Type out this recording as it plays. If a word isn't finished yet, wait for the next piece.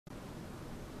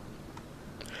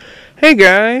Hey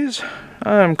guys,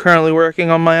 I'm currently working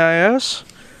on my IS.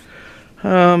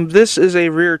 This is a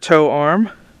rear tow arm,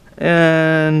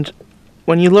 and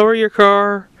when you lower your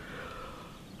car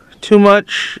too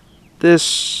much,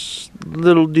 this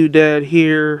little doodad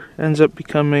here ends up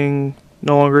becoming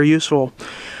no longer useful.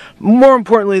 More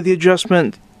importantly, the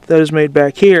adjustment that is made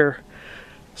back here.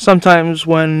 Sometimes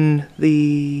when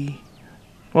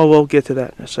well, we'll get to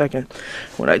that in a second.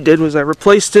 What I did was I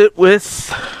replaced it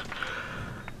with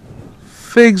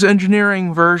Fig's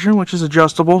engineering version, which is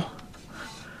adjustable.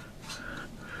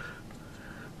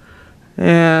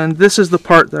 And this is the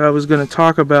part that I was going to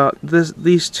talk about.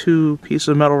 These two pieces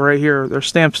of metal right here, they're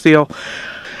stamped steel.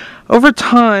 Over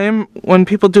time, when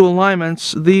people do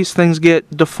alignments, these things get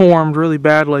deformed really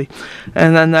badly,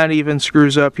 and then that even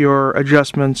screws up your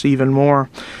adjustments even more.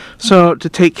 So to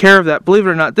take care of that, believe it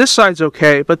or not, this side's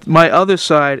okay, but my other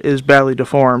side is badly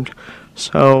deformed.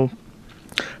 So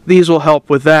these will help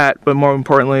with that, but more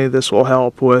importantly, this will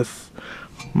help with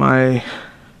my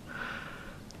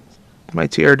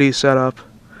TRD setup.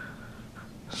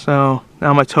 So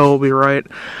now my toe will be right.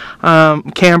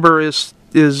 Camber is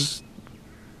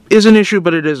an issue,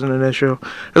 but it isn't an issue.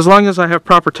 As long as I have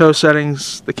proper toe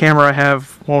settings, the camera I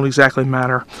have won't exactly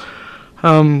matter.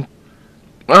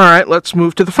 Alright, let's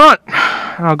move to the front.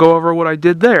 I'll go over what I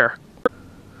did there.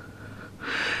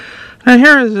 Now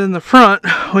here is in the front,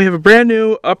 we have a brand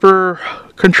new upper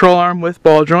control arm with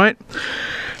ball joint.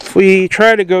 If we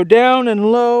try to go down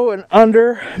and low and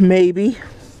under, maybe.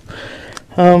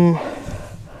 It's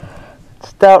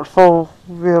doubtful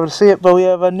we'll be able to see it, but we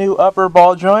have a new upper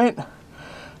ball joint.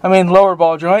 Lower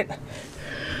ball joint.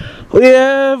 We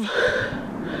have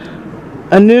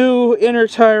a new inner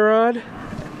tie rod.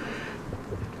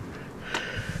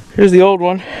 Here's the old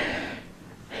one.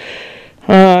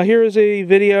 Here is a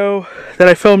video that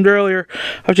I filmed earlier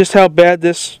of just how bad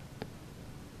this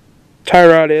tie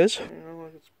rod is.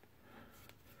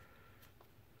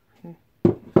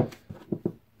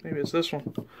 Maybe it's this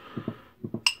one.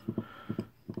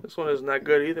 This one isn't that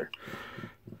good either.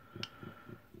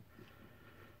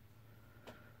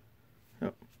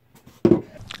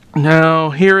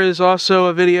 Now, here is also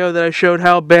a video that I showed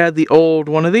how bad the old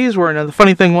one of these were. Now, the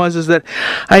funny thing is that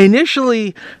I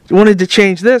initially wanted to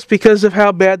change this because of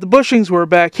how bad the bushings were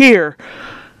back here.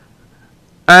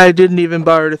 I didn't even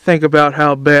bother to think about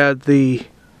how bad the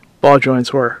ball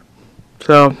joints were.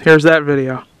 So, here's that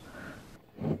video.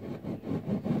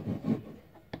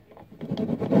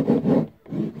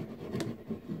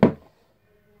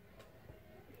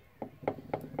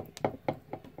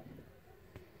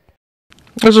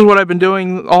 This is what I've been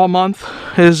doing all month,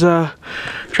 is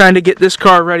trying to get this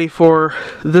car ready for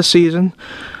this season.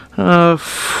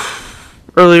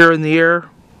 Earlier in the year,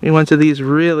 we went to these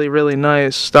really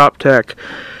nice Stop Tech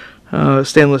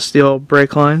stainless steel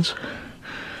brake lines.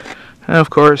 And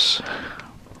of course,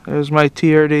 there's my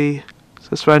TRD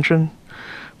suspension,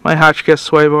 my Hotchkiss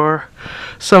sway bar,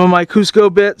 some of my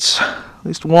Cusco bits, at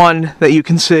least one that you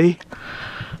can see.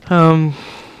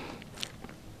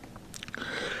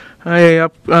 I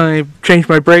changed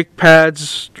my brake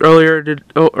pads earlier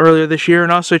this year,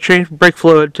 and also changed brake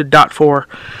fluid to .4.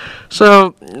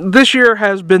 So this year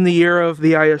has been the year of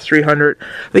the IS300.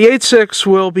 The 8.6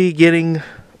 will be getting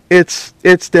its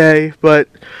day, but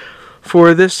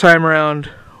for this time around,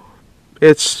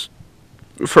 it's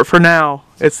for now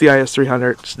it's the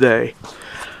IS300's day.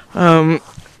 Now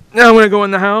I'm going to go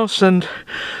in the house and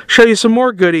show you some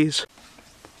more goodies.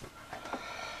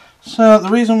 So the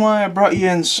reason why I brought you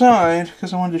inside,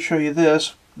 because I wanted to show you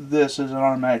this. This is an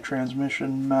automatic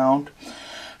transmission mount.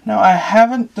 Now I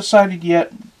haven't decided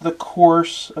yet the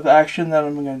course of action that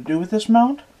I'm going to do with this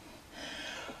mount.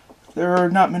 There are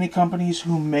not many companies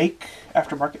who make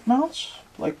aftermarket mounts,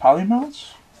 like poly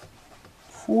mounts,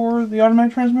 for the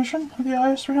automatic transmission of the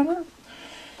IS300.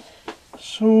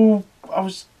 So I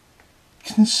was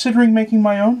considering making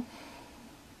my own,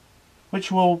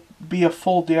 which will be a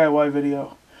full DIY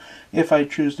video if I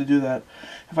choose to do that.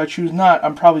 If I choose not,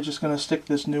 I'm probably just going to stick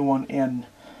this new one in.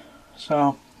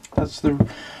 So that's the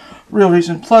real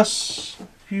reason. Plus,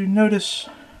 if you notice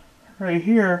right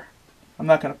here, I'm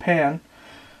not going to pan,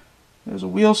 there's a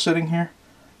wheel sitting here.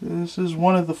 This is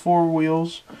one of the 4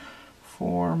 wheels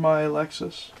for my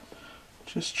Lexus.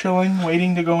 Just chilling,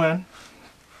 waiting to go in.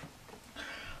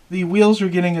 The wheels are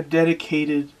getting a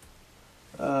dedicated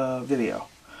video,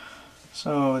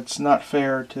 so it's not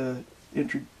fair to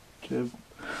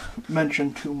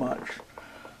mention too much.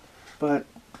 But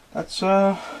that's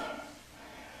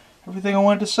everything I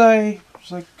wanted to say. It's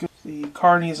like the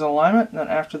car needs an alignment, and then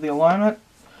after the alignment,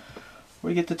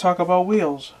 we get to talk about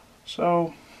wheels.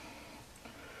 So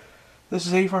this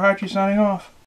is 84 Hachi signing off.